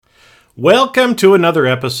Welcome to another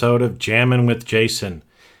episode of Jammin' with Jason.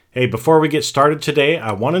 Hey, before we get started today,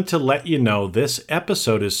 I wanted to let you know this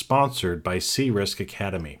episode is sponsored by C-Risk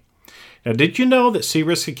Academy. Now, did you know that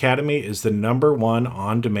C-Risk Academy is the #1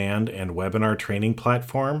 on-demand and webinar training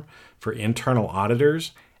platform for internal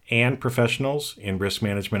auditors and professionals in risk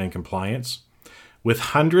management and compliance? With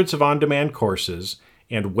hundreds of on-demand courses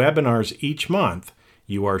and webinars each month,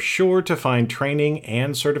 you are sure to find training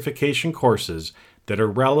and certification courses that are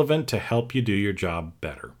relevant to help you do your job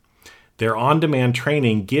better. Their on-demand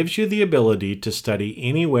training gives you the ability to study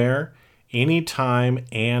anywhere, anytime,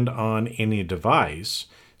 and on any device,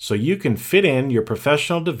 so you can fit in your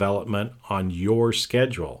professional development on your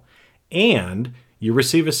schedule, and you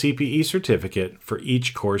receive a CPE certificate for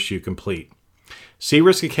each course you complete.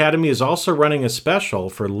 C-Risk Academy is also running a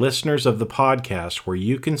special for listeners of the podcast where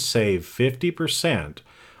you can save 50%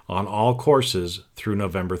 on all courses through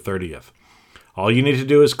November 30th. All you need to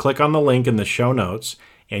do is click on the link in the show notes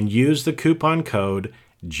and use the coupon code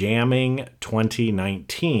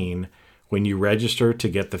JAMMING2019 when you register to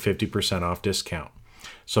get the 50% off discount.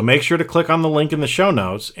 So make sure to click on the link in the show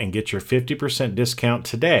notes and get your 50% discount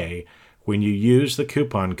today when you use the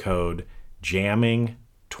coupon code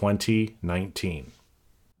JAMMING2019.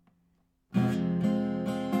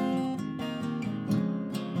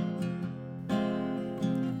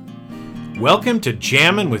 Welcome to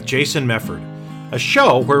Jammin' with Jason Mefford, a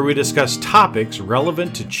show where we discuss topics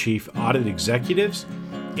relevant to chief audit executives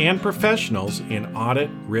and professionals in audit,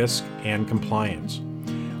 risk, and compliance.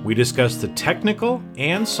 We discuss the technical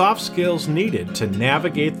and soft skills needed to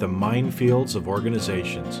navigate the minefields of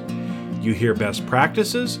organizations. You hear best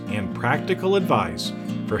practices and practical advice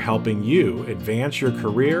for helping you advance your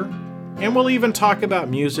career, and we'll even talk about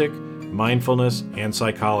music, mindfulness, and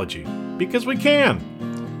psychology, because we can.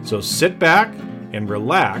 So sit back and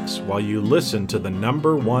relax while you listen to the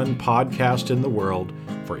 #1 podcast in the world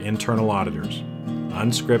for internal auditors,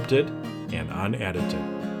 unscripted and unedited.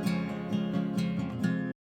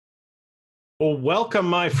 Well, welcome,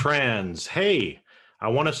 my friends. Hey, I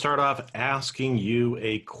want to start off asking you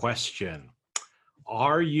a question.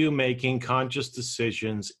 Are you making conscious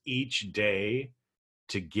decisions each day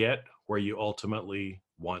to get where you ultimately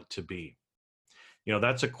want to be? You know,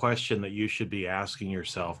 that's a question that you should be asking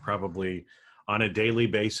yourself probably on a daily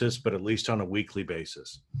basis, but at least on a weekly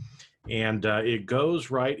basis. And it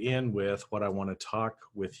goes right in with what I want to talk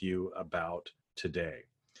with you about today.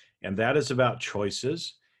 And that is about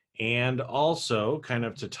choices. And also, kind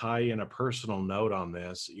of to tie in a personal note on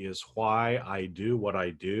this, is why I do what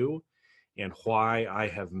I do and why I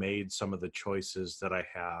have made some of the choices that I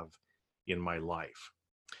have in my life.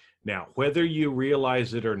 Now, whether you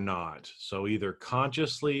realize it or not, so either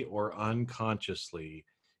consciously or unconsciously,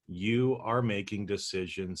 you are making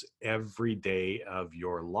decisions every day of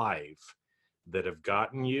your life that have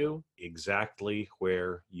gotten you exactly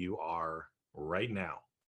where you are right now.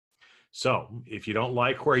 So if you don't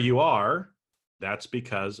like where you are, that's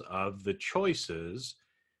because of the choices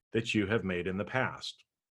that you have made in the past.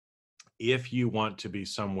 If you want to be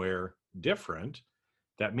somewhere different,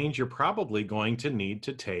 that means you're probably going to need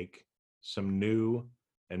to take some new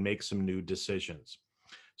and make some new decisions.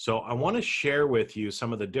 So I want to share with you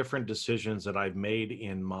some of the different decisions that I've made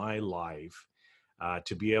in my life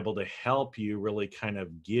to be able to help you really kind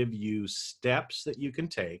of give you steps that you can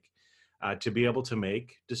take to be able to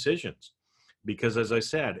make decisions. Because as I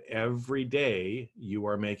said, every day you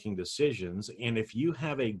are making decisions. And if you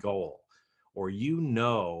have a goal or you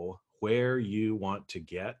know where you want to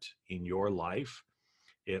get in your life,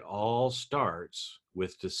 it all starts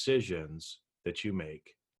with decisions that you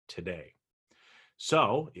make today.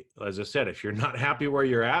 So, as I said, if you're not happy where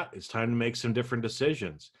you're at, it's time to make some different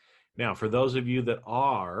decisions. Now, for those of you that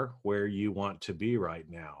are where you want to be right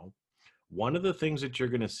now, one of the things that you're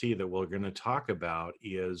going to see that we're going to talk about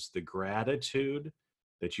is the gratitude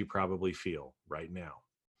that you probably feel right now.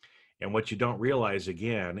 And what you don't realize,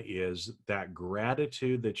 again, is that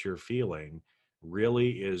gratitude that you're feeling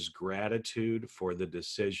really is gratitude for the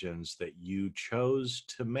decisions that you chose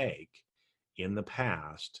to make in the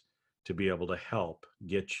past to be able to help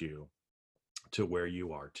get you to where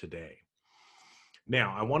you are today.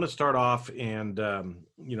 Now, I want to start off and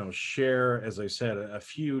share, as I said, a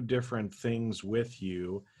few different things with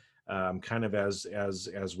you, kind of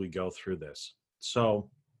as we go through this. So,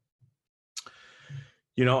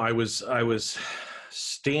 I was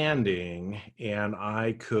standing and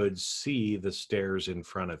I could see the stairs in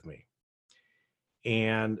front of me,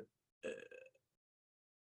 and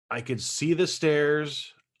I could see the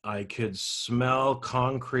stairs. I could smell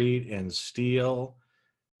concrete and steel,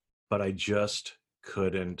 but I just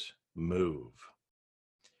couldn't move.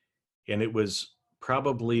 And it was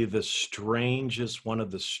probably one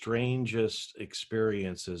of the strangest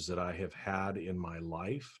experiences that I have had in my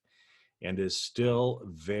life, and is still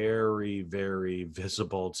very, very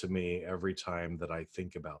visible to me every time that I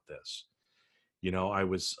think about this. I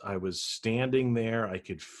was standing there, I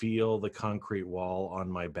could feel the concrete wall on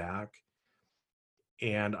my back,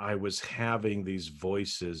 and I was having these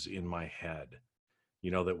voices in my head,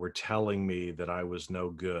 that were telling me that I was no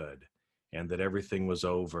good and that everything was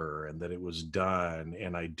over and that it was done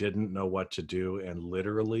and I didn't know what to do. And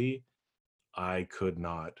literally, I could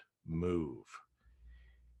not move.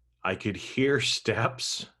 I could hear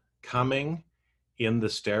steps coming in the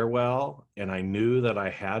stairwell, and I knew that I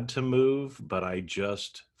had to move, but I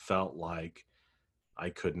just felt like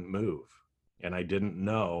I couldn't move and I didn't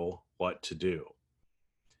know what to do.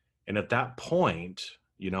 And at that point,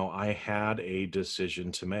 I had a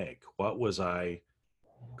decision to make. What was I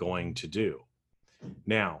going to do?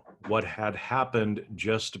 Now, what had happened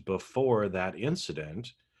just before that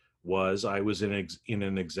incident was I was in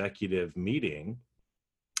an executive meeting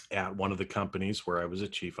at one of the companies where I was a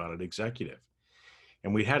chief audit executive.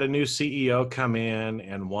 And we had a new CEO come in,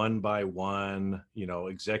 and one by one,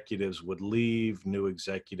 executives would leave, new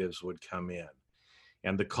executives would come in.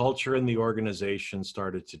 And the culture in the organization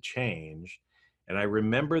started to change. And I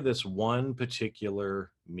remember this one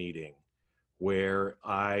particular meeting where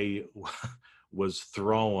I was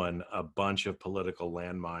throwing a bunch of political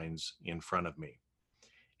landmines in front of me.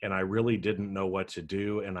 And I really didn't know what to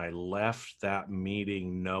do. And I left that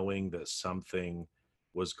meeting knowing that something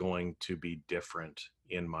was going to be different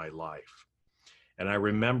in my life. And I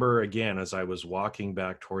remember, again, as I was walking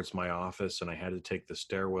back towards my office and I had to take the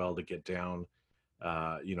stairwell to get down,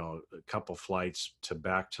 a couple flights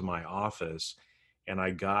back to my office, and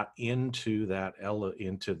I got into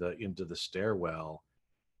the stairwell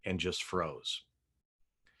and just froze.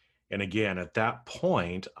 And again, at that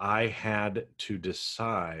point, I had to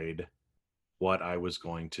decide what I was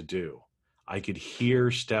going to do. I could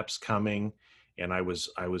hear steps coming, and I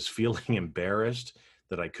was feeling embarrassed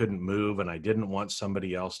that I couldn't move, and I didn't want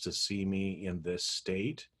somebody else to see me in this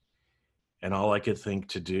state. And all I could think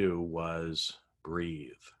to do was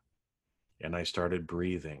breathe. And I started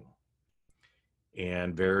breathing.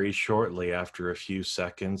 And very shortly, after a few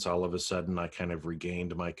seconds, all of a sudden, I kind of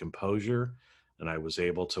regained my composure, and I was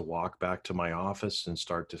able to walk back to my office and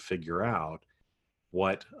start to figure out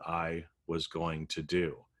what I was going to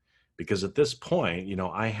do. Because at this point,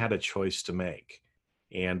 I had a choice to make.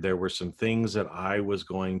 And there were some things that I was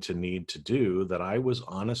going to need to do that I was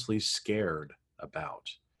honestly scared about,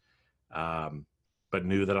 but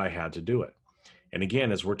knew that I had to do it. And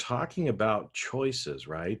again, as we're talking about choices,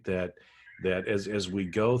 right, that as we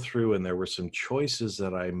go through, and there were some choices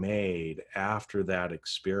that I made after that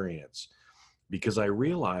experience, because I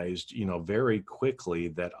realized, very quickly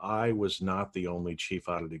that I was not the only chief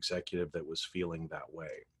audit executive that was feeling that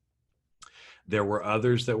way. There were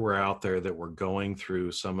others that were out there that were going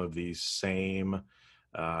through some of these same,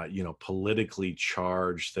 politically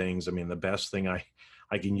charged things. I mean, the best thing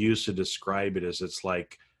I can use to describe it is it's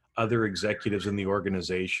like other executives in the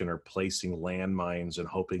organization are placing landmines and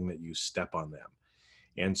hoping that you step on them.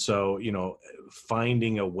 And so,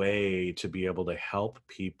 finding a way to be able to help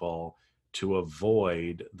people to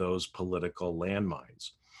avoid those political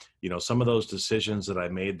landmines. Some of those decisions that I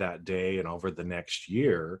made that day and over the next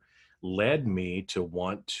year led me to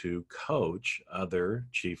want to coach other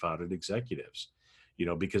chief audit executives.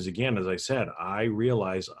 Because again, as I said, I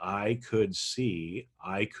realized I could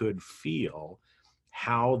feel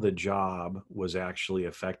how the job was actually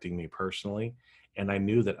affecting me personally. And I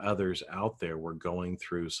knew that others out there were going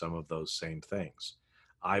through some of those same things.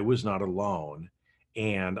 I was not alone,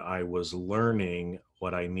 and I was learning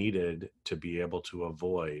what I needed to be able to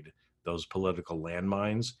avoid those political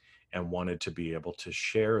landmines, and wanted to be able to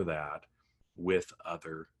share that with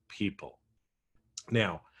other people.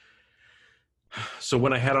 Now, so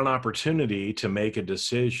when I had an opportunity to make a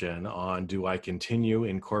decision on, do I continue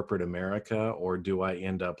in corporate America, or do I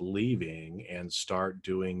end up leaving and start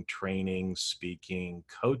doing training, speaking,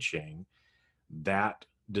 coaching, that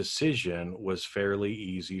decision was fairly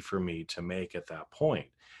easy for me to make at that point,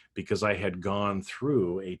 because I had gone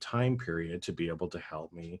through a time period to be able to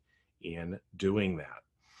help me in doing that.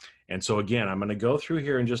 And so again, I'm going to go through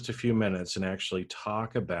here in just a few minutes and actually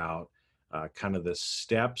talk about kind of the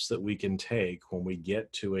steps that we can take when we get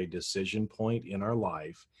to a decision point in our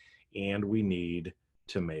life and we need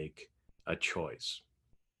to make a choice.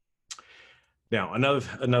 Now,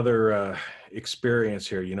 another experience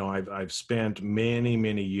here, I've spent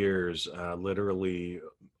many years, literally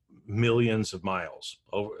millions of miles,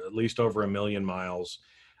 at least over 1 million miles,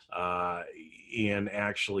 uh, in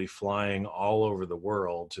actually flying all over the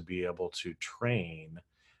world to be able to train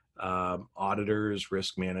auditors,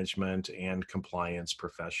 risk management, and compliance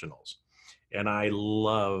professionals. And I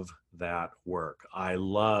love that work. I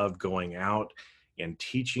love going out and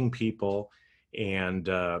teaching people and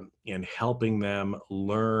helping them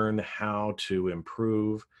learn how to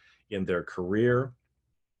improve in their career,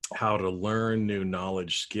 how to learn new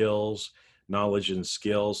knowledge and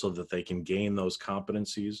skills so that they can gain those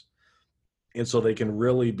competencies and so they can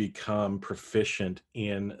really become proficient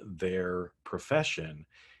in their profession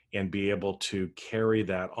and be able to carry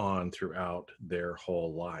that on throughout their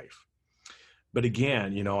whole life. But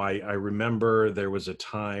again, I remember there was a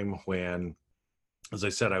time when, as I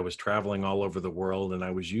said, I was traveling all over the world and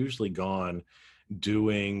I was usually gone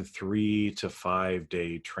doing 3 to 5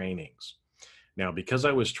 day trainings. Now, because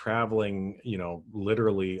I was traveling,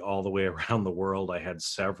 literally all the way around the world, I had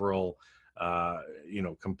several,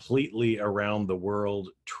 completely around the world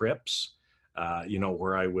trips.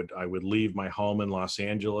 Where I would leave my home in Los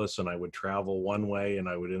Angeles and I would travel one way and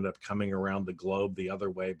I would end up coming around the globe the other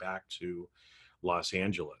way back to Los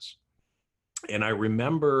Angeles. And I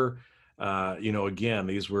remember, again,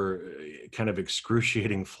 these were kind of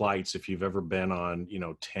excruciating flights if you've ever been on,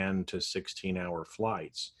 10 to 16 hour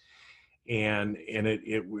flights and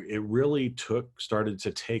it really started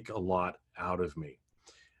to take a lot out of me.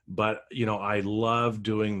 But I love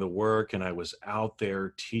doing the work and I was out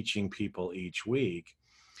there teaching people each week,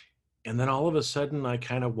 and then all of a sudden I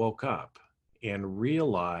kind of woke up and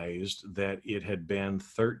realized that it had been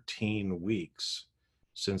 13 weeks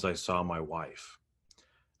since I saw my wife.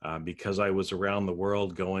 Because I was around the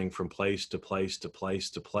world going from place to place to place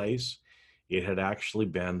to place, it had actually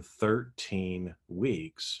been 13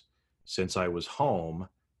 weeks since I was home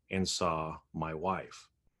and saw my wife.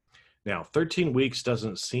 Now, 13 weeks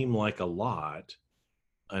doesn't seem like a lot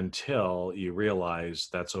until you realize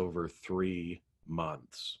that's over 3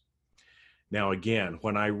 months. Now, again,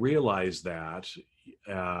 when I realized that,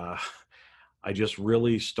 uh, I just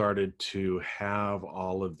really started to have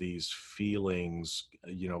all of these feelings,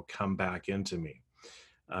 come back into me.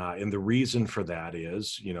 And the reason for that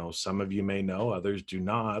is, some of you may know, others do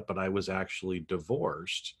not, but I was actually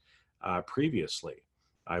divorced previously.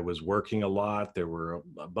 I was working a lot. There were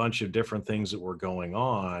a bunch of different things that were going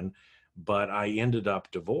on, but I ended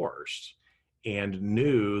up divorced and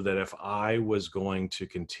knew that if I was going to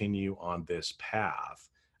continue on this path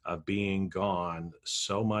of being gone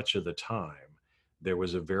so much of the time, there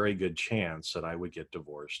was a very good chance that I would get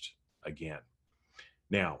divorced again.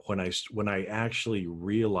 Now, when I actually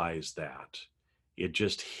realized that, it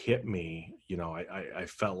just hit me. I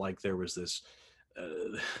felt like there was this,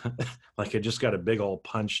 like I just got a big old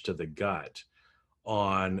punch to the gut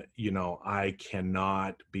on, I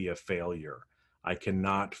cannot be a failure. I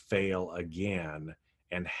cannot fail again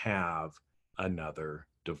and have another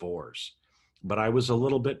divorce. But I was a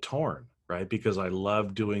little bit torn, right? Because I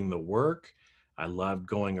love doing the work. I loved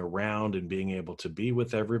going around and being able to be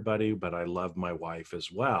with everybody, but I love my wife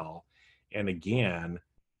as well. And again,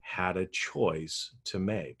 had a choice to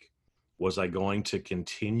make. Was I going to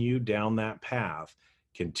continue down that path,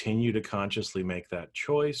 continue to consciously make that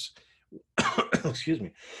choice? Excuse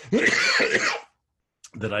me,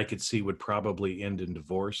 that I could see would probably end in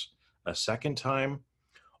divorce a second time,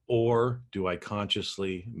 or do I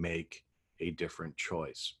consciously make a different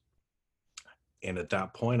choice? And at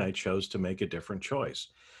that point, I chose to make a different choice,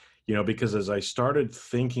 because as I started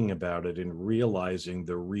thinking about it and realizing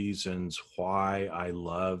the reasons why I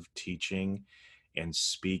love teaching and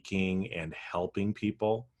speaking and helping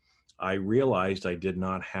people, I realized I did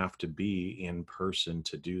not have to be in person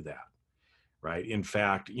to do that. Right. In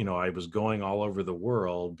fact, I was going all over the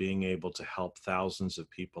world, being able to help thousands of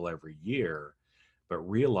people every year, but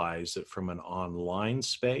realized that from an online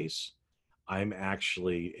space, I'm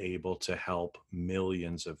actually able to help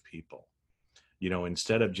millions of people.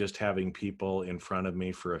 Instead of just having people in front of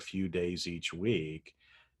me for a few days each week,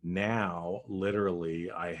 now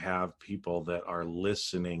literally I have people that are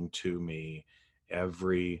listening to me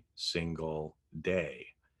every single day,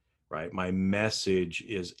 right? My message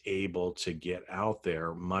is able to get out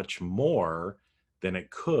there much more than it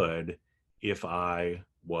could if I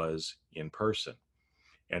was in person.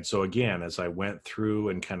 And so, again, as I went through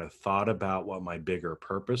and kind of thought about what my bigger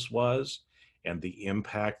purpose was and the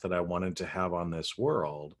impact that I wanted to have on this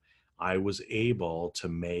world, I was able to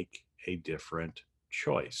make a different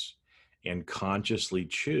choice and consciously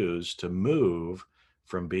choose to move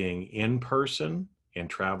from being in person and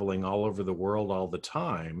traveling all over the world all the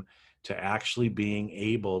time to actually being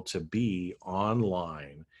able to be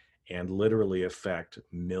online and literally affect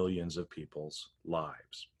millions of people's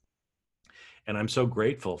lives. And I'm so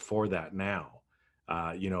grateful for that now.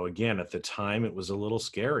 Again, at the time, it was a little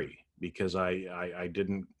scary because I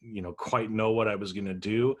didn't, quite know what I was going to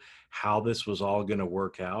do, how this was all going to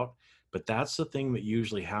work out. But that's the thing that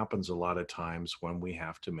usually happens a lot of times when we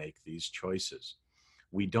have to make these choices.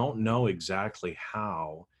 We don't know exactly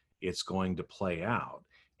how it's going to play out.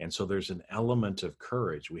 And so there's an element of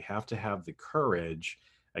courage. We have to have the courage,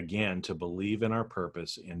 again, to believe in our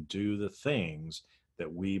purpose and do the things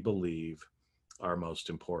that we believe are most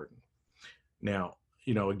important. Now,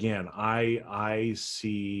 again, I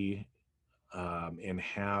see and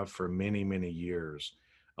have for many, many years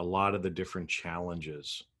a lot of the different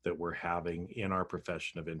challenges that we're having in our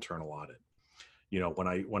profession of internal audit.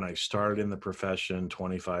 When I started in the profession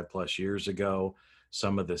 25 plus years ago,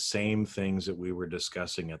 some of the same things that we were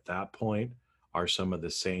discussing at that point are some of the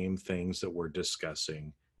same things that we're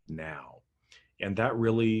discussing now. And that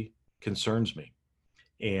really concerns me.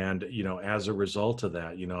 And, as a result of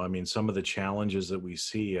that, some of the challenges that we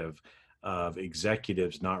see of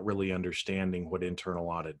executives not really understanding what internal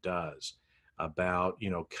audit does, about,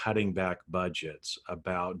 cutting back budgets,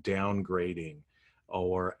 about downgrading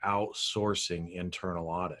or outsourcing internal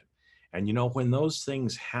audit. And, when those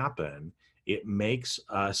things happen, it makes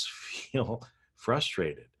us feel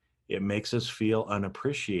frustrated. It makes us feel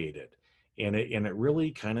unappreciated. And it really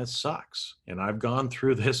kind of sucks. And I've gone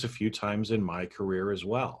through this a few times in my career as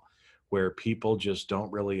well, where people just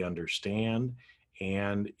don't really understand,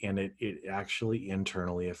 and it actually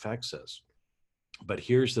internally affects us. But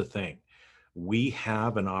here's the thing: we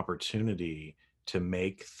have an opportunity to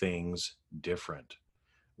make things different.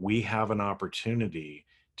 We have an opportunity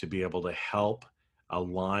to be able to help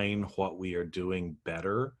align what we are doing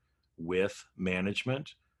better with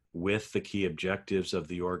management, with the key objectives of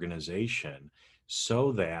the organization,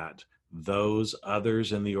 so that those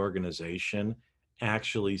others in the organization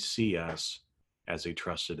actually see us as a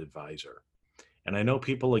trusted advisor. And I know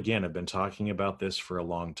people, again, have been talking about this for a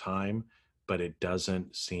long time, but it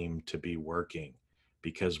doesn't seem to be working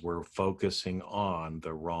because we're focusing on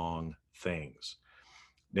the wrong things.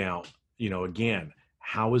 Now, again,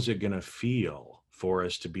 how is it going to feel for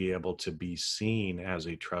us to be able to be seen as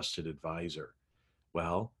a trusted advisor?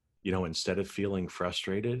 Well, instead of feeling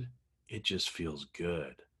frustrated, it just feels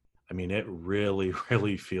good. I mean, it really,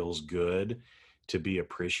 really feels good to be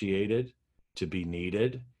appreciated, to be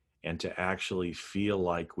needed, and to actually feel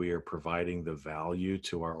like we are providing the value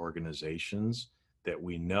to our organizations that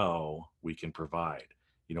we know we can provide.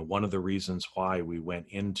 One of the reasons why we went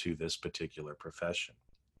into this particular profession.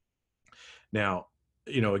 Now,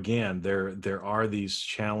 again, there are these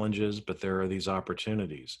challenges, but there are these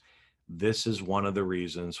opportunities. This is one of the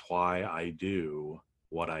reasons why I do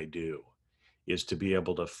what I do, is to be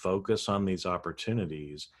able to focus on these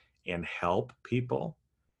opportunities and help people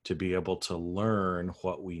to be able to learn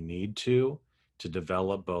what we need to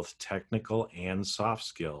develop both technical and soft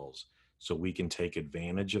skills so we can take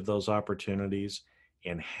advantage of those opportunities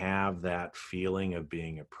and have that feeling of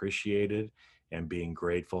being appreciated and being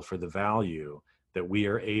grateful for the value that we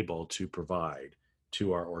are able to provide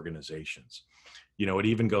to our organizations. It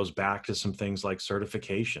even goes back to some things like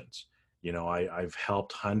certifications. I've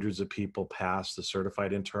helped hundreds of people pass the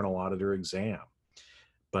certified internal auditor exam,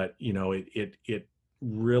 but it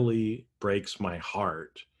really breaks my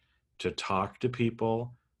heart to talk to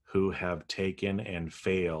people who have taken and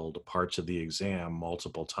failed parts of the exam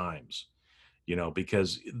multiple times.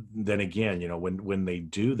 Because then again, when they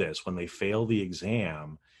do this, when they fail the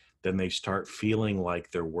exam, then they start feeling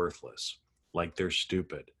like they're worthless, like they're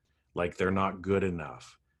stupid, like they're not good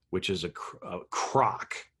enough, which is a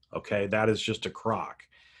crock. Okay. That is just a crock.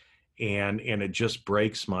 And it just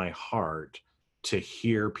breaks my heart to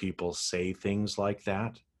hear people say things like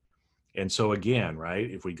that. And so again, right,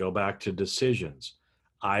 if we go back to decisions,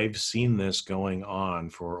 I've seen this going on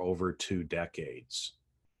for over 2 decades.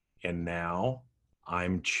 And now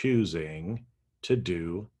I'm choosing to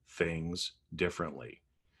do things differently.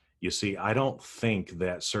 You see, I don't think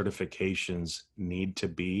that certifications need to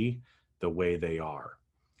be the way they are,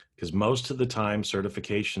 because most of the time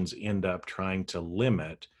certifications end up trying to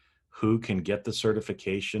limit who can get the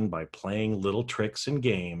certification by playing little tricks and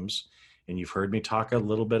games. And you've heard me talk a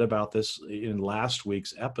little bit about this in last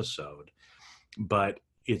week's episode, but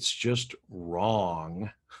it's just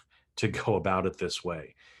wrong to go about it this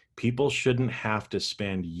way. People shouldn't have to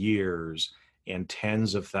spend years and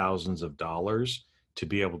tens of thousands of dollars to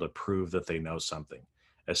be able to prove that they know something,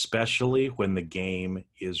 especially when the game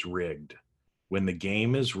is rigged. When the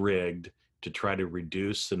game is rigged to try to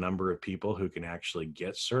reduce the number of people who can actually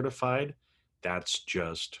get certified, that's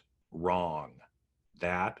just wrong.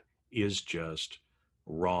 That is just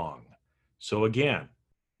wrong. So again,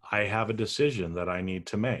 I have a decision that I need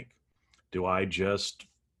to make. Do I just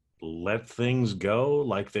let things go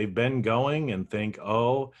like they've been going and think,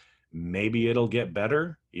 oh, maybe it'll get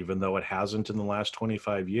better, even though it hasn't in the last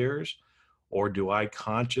 25 years? Or do I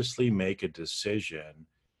consciously make a decision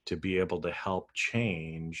to be able to help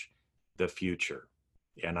change the future?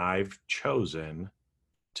 And I've chosen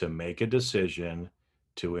to make a decision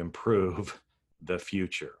to improve the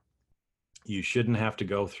future. You shouldn't have to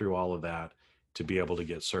go through all of that to be able to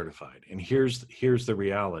get certified. And here's the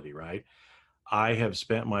reality, right? I have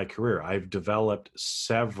spent my career, I've developed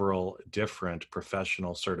several different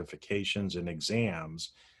professional certifications and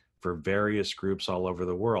exams for various groups all over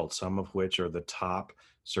the world, some of which are the top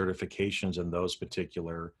certifications in those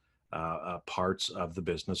particular parts of the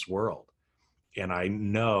business world. And I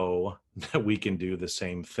know that we can do the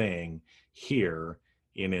same thing here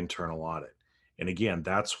in internal audit. And again,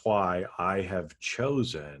 that's why I have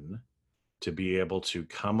chosen to be able to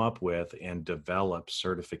come up with and develop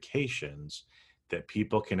certifications that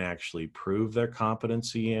people can actually prove their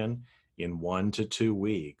competency in 1 to 2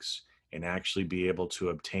 weeks and actually be able to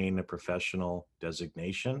obtain a professional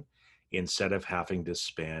designation instead of having to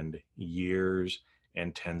spend years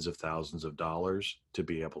and tens of thousands of dollars to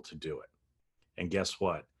be able to do it. And guess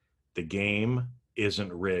what? The game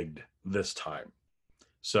isn't rigged this time.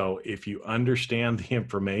 So if you understand the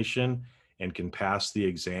information and can pass the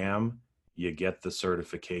exam, you get the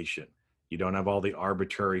certification. You don't have all the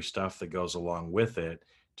arbitrary stuff that goes along with it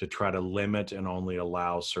to try to limit and only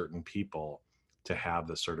allow certain people to have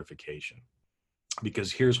the certification.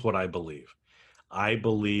 Because here's what I believe. I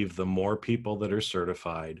believe the more people that are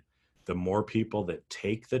certified, the more people that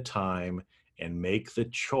take the time and make the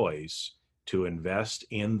choice to invest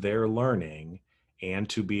in their learning and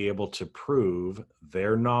to be able to prove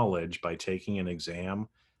their knowledge by taking an exam,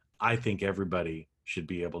 I think everybody should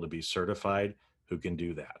be able to be certified who can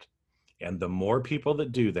do that. And the more people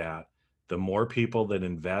that do that, the more people that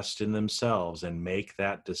invest in themselves and make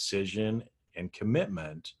that decision and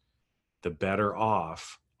commitment, the better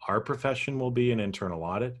off our profession will be in internal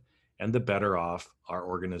audit, and the better off our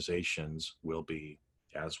organizations will be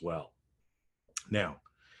as well. Now,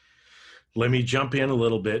 let me jump in a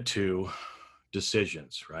little bit to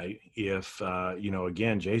decisions, right? If,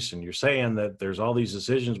 again, Jason, you're saying that there's all these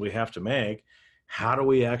decisions we have to make. How do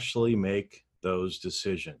we actually make those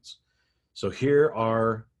decisions? So here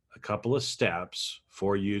are a couple of steps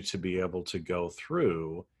for you to be able to go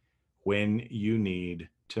through when you need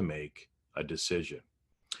to make a decision.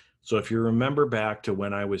 So if you remember back to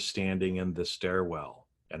when I was standing in the stairwell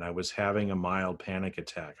and I was having a mild panic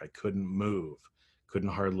attack, I couldn't move, couldn't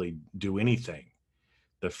hardly do anything.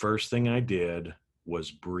 The first thing I did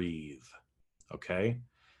was breathe. Okay?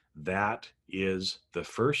 That is the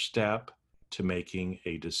first step to making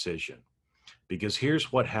a decision. Because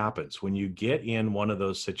here's what happens when you get in one of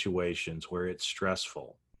those situations where it's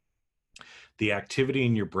stressful. The activity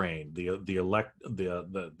in your brain, the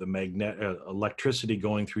electricity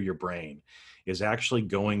going through your brain is actually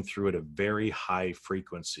going through at a very high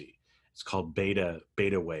frequency. It's called beta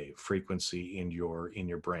wave frequency in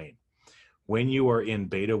your brain. When you are in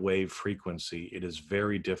beta wave frequency, it is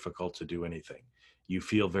very difficult to do anything. You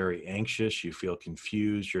feel very anxious, you feel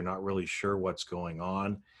confused, you're not really sure what's going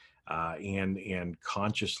on, and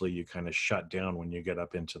consciously you kind of shut down when you get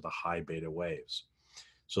up into the high beta waves.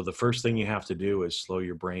 So the first thing you have to do is slow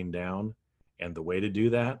your brain down, and the way to do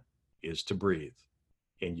that is to breathe.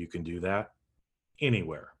 And you can do that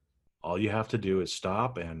anywhere. All you have to do is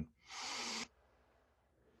stop and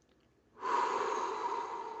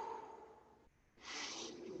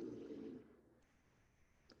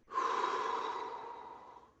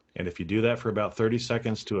if you do that for about 30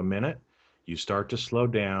 seconds to a minute, you start to slow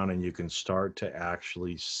down and you can start to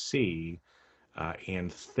actually see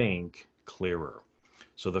and think clearer.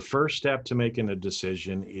 So the first step to making a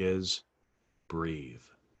decision is breathe.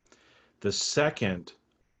 The second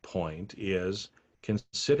point is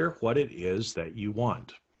consider what it is that you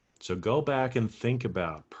want. So go back and think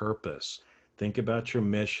about purpose, think about your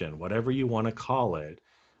mission, whatever you want to call it,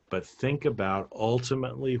 but think about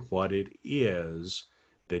ultimately what it is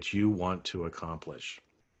that you want to accomplish.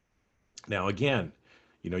 Now, again,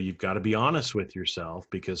 you've got to be honest with yourself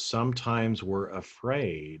because sometimes we're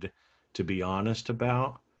afraid to be honest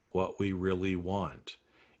about what we really want.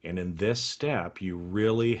 And in this step, you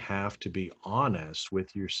really have to be honest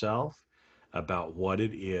with yourself about what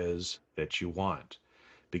it is that you want.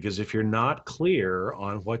 Because if you're not clear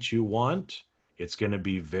on what you want, it's going to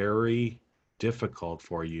be very difficult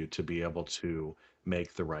for you to be able to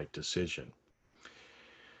make the right decision.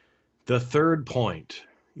 The third point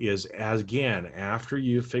is, as again, after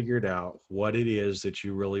you've figured out what it is that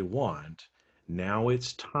you really want, now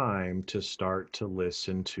it's time to start to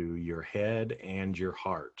listen to your head and your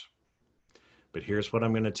heart. But here's what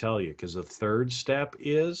I'm going to tell you, because the third step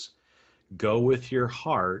is go with your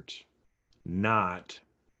heart, not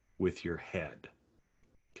with your head.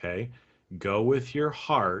 Okay? Go with your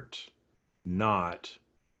heart, not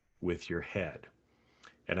with your head.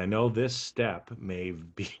 And I know this step may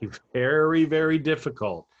be very, very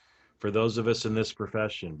difficult for those of us in this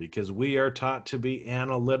profession because we are taught to be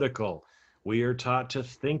analytical. We are taught to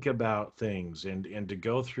think about things and to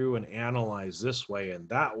go through and analyze this way and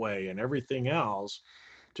that way and everything else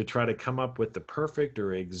to try to come up with the perfect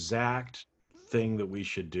or exact thing that we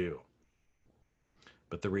should do.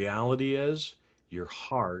 But the reality is, your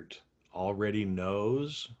heart already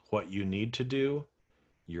knows what you need to do.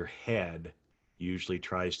 Your head usually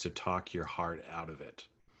tries to talk your heart out of it.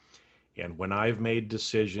 And when I've made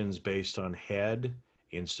decisions based on head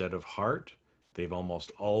instead of heart, they've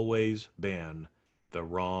almost always been the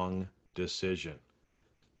wrong decision.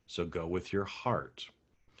 So go with your heart.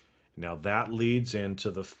 Now that leads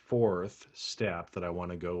into the fourth step that I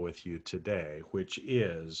want to go with you today, which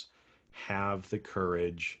is have the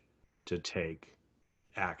courage to take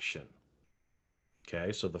action.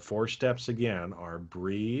 Okay, so the four steps again are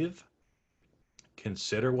breathe,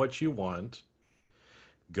 consider what you want,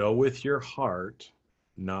 go with your heart,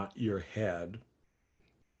 not your head,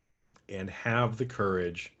 and have the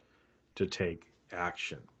courage to take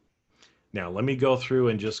action. Now, let me go through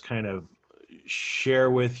and just kind of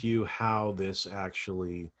share with you how this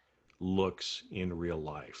actually looks in real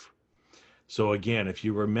life. So, again, if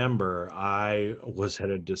you remember, I was at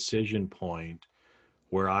a decision point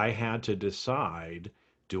where I had to decide,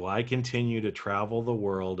 do I continue to travel the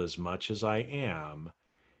world as much as I am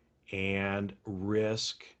and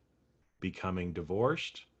risk becoming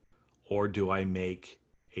divorced, or do I make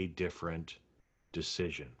a different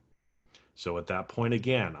decision? So at that point,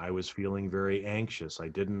 again, I was feeling very anxious. I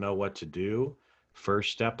didn't know what to do.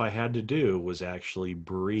 First step I had to do was actually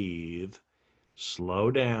breathe,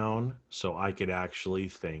 slow down so I could actually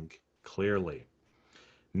think clearly.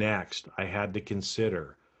 Next, I had to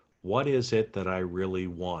consider, what is it that I really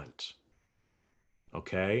want?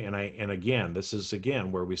 Okay? And again, this is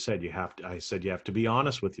again where we said I said you have to be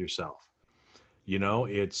honest with yourself. You know,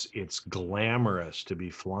 it's glamorous to be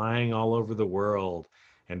flying all over the world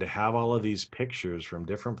and to have all of these pictures from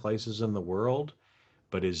different places in the world,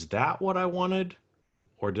 but is that what I wanted,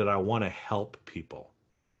 or did I want to help people?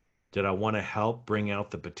 Did I want to help bring out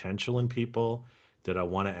the potential in people? Did I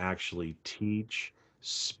want to actually teach,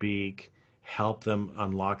 speak, help them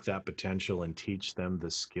unlock that potential and teach them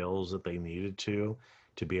the skills that they needed to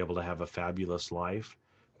be able to have a fabulous life?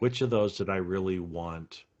 Which of those did I really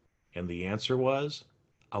want? And the answer was,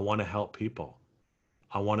 I want to help people.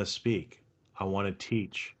 I want to speak. I want to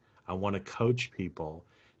teach. I want to coach people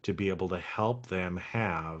to be able to help them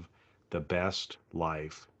have the best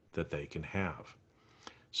life that they can have.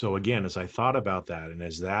 So again, as I thought about that and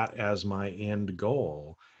as my end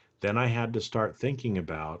goal, then I had to start thinking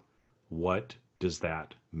about, what does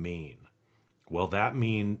that mean? Well, that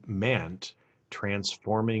meant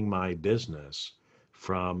transforming my business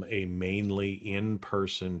from a mainly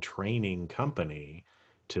in-person training company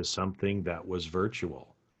to something that was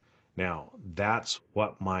virtual. Now, that's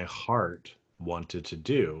what my heart wanted to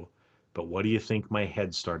do, but what do you think my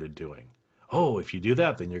head started doing? Oh, if you do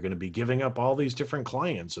that, then you're going to be giving up all these different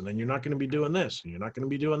clients, and then you're not going to be doing this, and you're not going to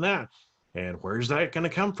be doing that. And where's that going to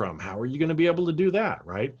come from? How are you going to be able to do that,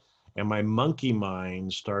 right? And my monkey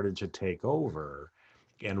mind started to take over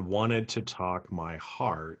and wanted to talk my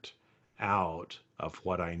heart out of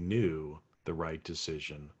what I knew the right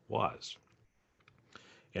decision was.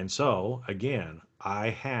 And so, again, I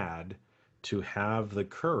had to have the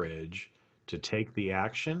courage to take the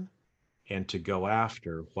action and to go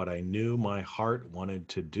after what I knew my heart wanted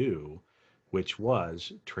to do, which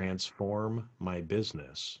was transform my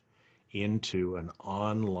business into an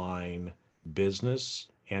online business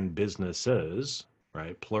and businesses,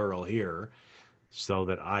 right? Plural here, so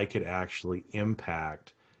that I could actually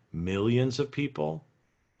impact millions of people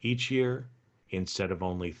each year instead of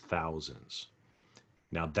only thousands.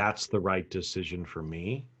 Now, that's the right decision for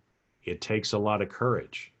me. It takes a lot of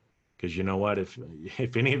courage because you know what?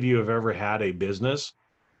 If any of you have ever had a business,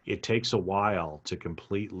 it takes a while to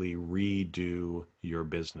completely redo your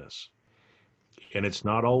business. And it's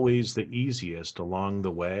not always the easiest along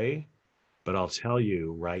the way, but I'll tell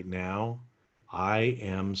you right now, I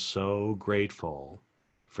am so grateful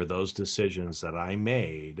for those decisions that I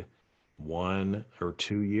made 1 or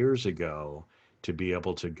 2 years ago to be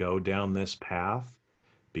able to go down this path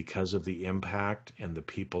because of the impact and the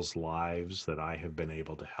people's lives that I have been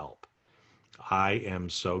able to help. I am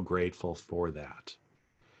so grateful for that.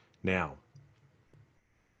 Now,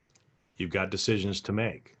 you've got decisions to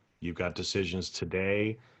make. You've got decisions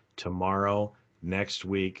today, tomorrow, next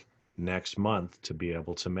week, next month to be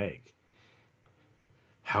able to make.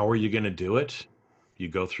 How are you going to do it? You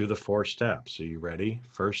go through the 4 steps. Are you ready?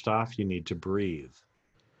 First off, you need to breathe.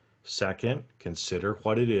 Second, consider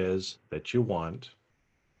what it is that you want.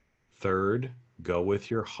 Third, go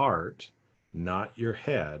with your heart, not your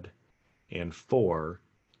head. And 4,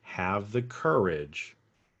 have the courage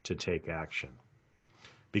to take action.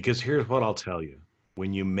 Because here's what I'll tell you.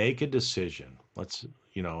 When you make a decision,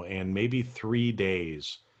 and maybe 3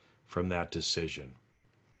 days from that decision,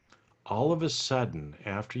 all of a sudden,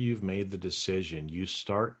 after you've made the decision, you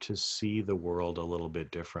start to see the world a little bit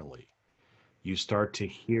differently. You start to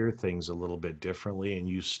hear things a little bit differently, and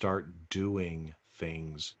you start doing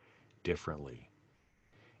things differently.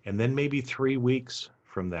 And then maybe 3 weeks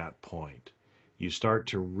from that point, you start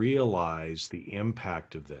to realize the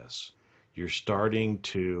impact of this. You're starting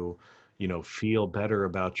to, feel better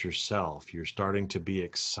about yourself. You're starting to be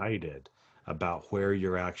excited about where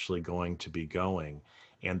you're actually going to be going.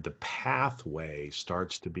 And the pathway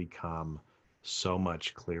starts to become so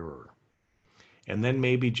much clearer. And then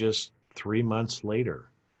maybe just 3 months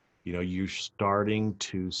later, you're starting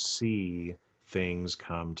to see things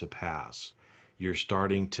come to pass. You're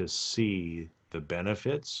starting to see the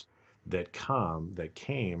benefits that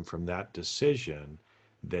came from that decision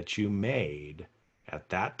that you made at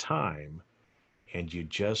that time, and you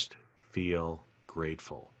just feel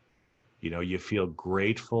grateful. You feel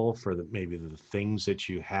grateful for maybe the things that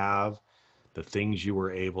you have, the things you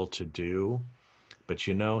were able to do. But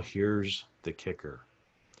here's the kicker.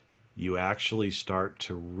 You actually start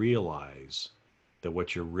to realize that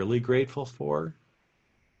what you're really grateful for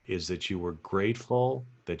is that you were grateful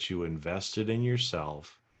that you invested in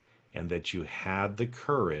yourself and that you had the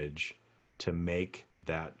courage to make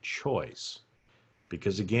that choice.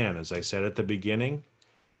 Because again, as I said at the beginning,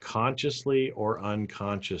 consciously or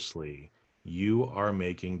unconsciously, you are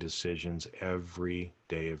making decisions every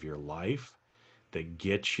day of your life that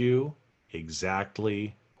get you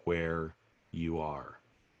exactly where you are.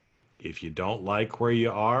 If you don't like where you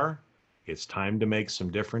are, it's time to make some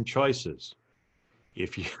different choices.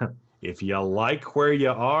 If you like where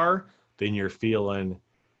you are, then you're feeling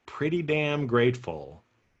pretty damn grateful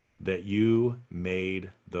that you made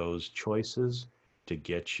those choices to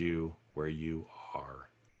get you where you are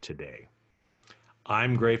today.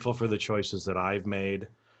 I'm grateful for the choices that I've made.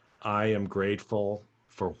 I am grateful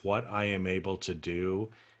for what I am able to do.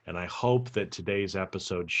 And I hope that today's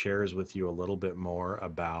episode shares with you a little bit more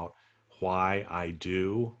about why I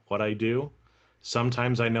do what I do.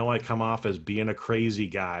 Sometimes I know I come off as being a crazy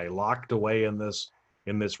guy locked away in this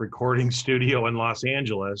recording studio in Los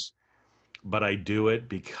Angeles, but I do it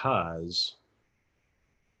because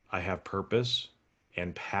I have purpose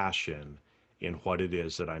and passion in what it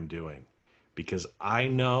is that I'm doing. Because I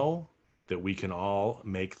know that we can all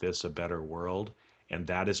make this a better world, and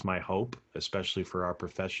that is my hope, especially for our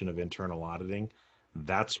profession of internal auditing.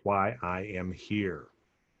 That's why I am here.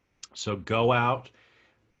 So go out,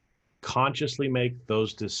 consciously make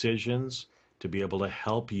those decisions to be able to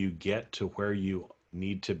help you get to where you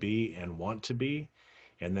need to be and want to be,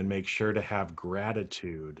 and then make sure to have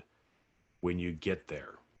gratitude when you get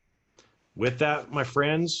there. With that, my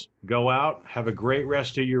friends, go out, have a great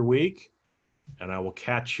rest of your week, and I will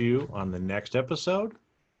catch you on the next episode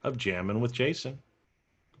of Jammin' with Jason.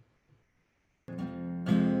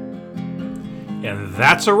 And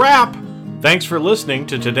that's a wrap. Thanks for listening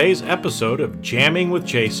to today's episode of Jamming with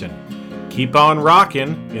Jason. Keep on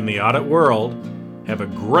rocking in the audit world. Have a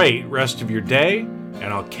great rest of your day, and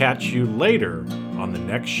I'll catch you later on the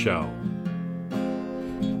next show.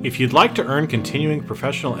 If you'd like to earn continuing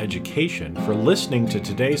professional education for listening to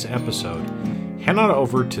today's episode, head on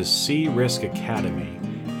over to C-Risk Academy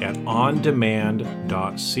at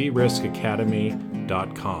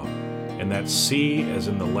ondemand.criskacademy.com. And that's C as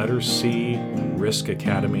in the letter C,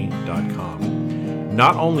 riskacademy.com.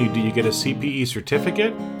 Not only do you get a CPE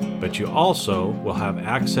certificate, but you also will have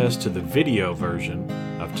access to the video version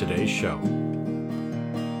of today's show.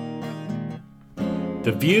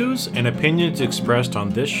 The views and opinions expressed on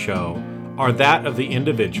this show are that of the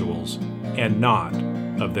individuals and not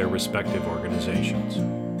of their respective organizations.